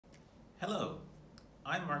Hello,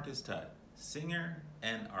 I'm Tutt, singer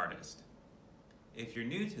and artist. If you're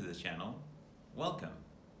new to the channel, welcome.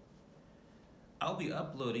 I'll be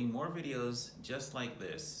uploading more videos just like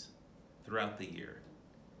this throughout the year.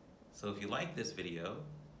 So if you like this video,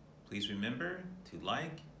 please remember to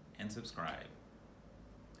like and subscribe.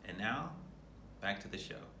 And now, back to the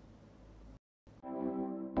show.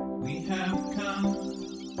 We have come,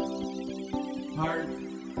 heart,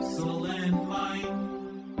 soul, and mind,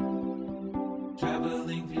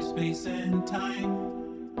 traveling through space and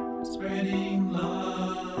time, spreading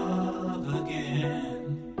love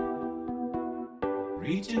again,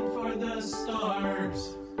 reaching for the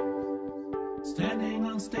stars, standing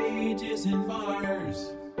on stages and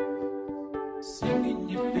bars, singing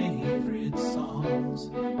your favorite songs,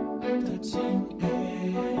 touching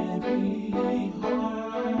every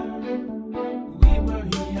heart. We were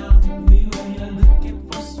young, looking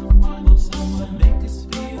for someone to make us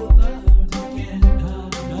feel loved again.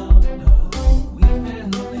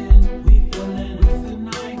 We fell in with the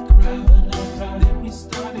night crowd, then we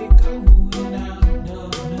started going out.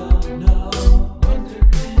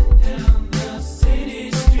 Wandering down the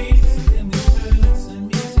city streets, then we heard some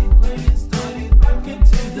music playing, started rocking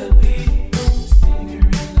to the beat. The singer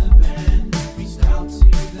in the band reached out to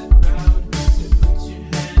the crowd, said put your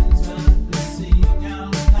hands up and sing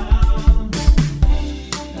out loud.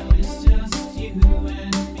 Now it's just you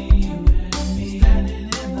and me, standing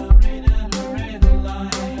in the rain at a red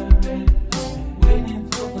light, waiting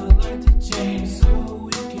for the light to change so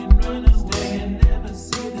we can run away and never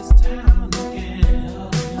see this town again.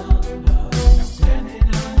 Standing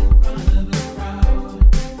out in front of the crowd,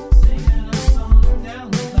 singing a song down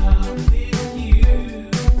loud with you,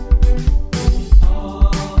 with all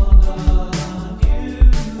of you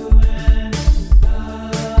and the love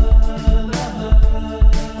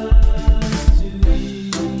to you.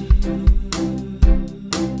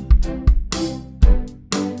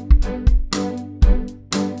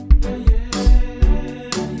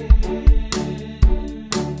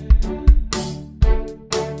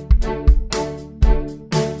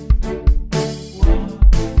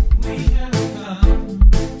 We have come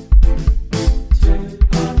to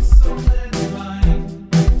our soul and mind,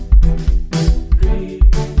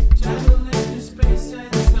 traveling through space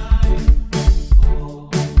and time, all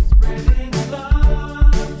spreading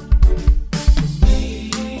love.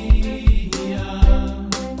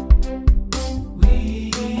 We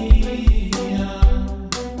are,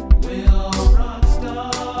 we're all rock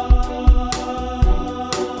stars.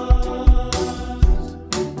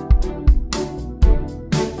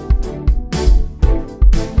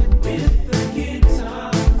 With the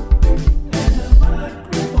guitar and the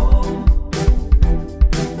microphone,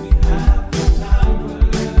 we have the power.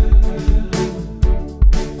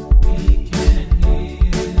 We can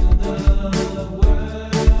heal the world.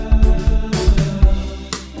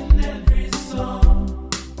 In every song,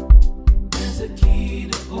 there's a key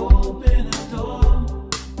to open a door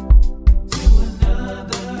to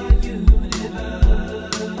another universe.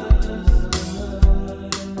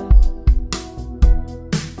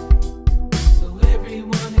 So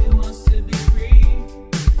everyone who wants to be free,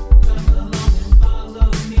 come along and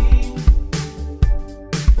follow me.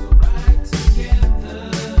 We'll ride together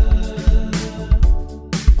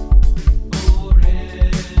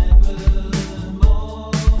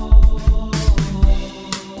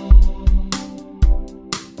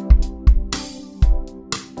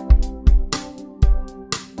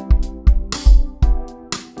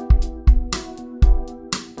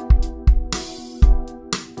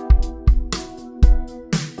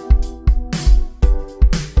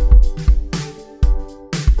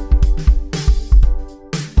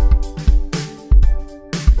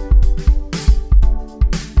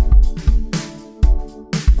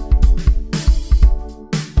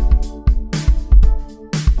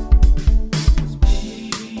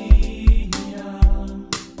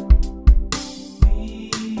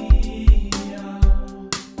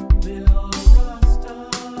we're all rock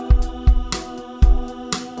stars.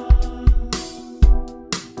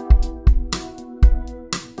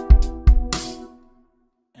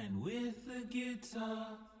 And with the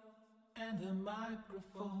guitar and the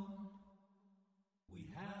microphone, we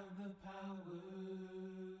have the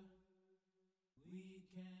power.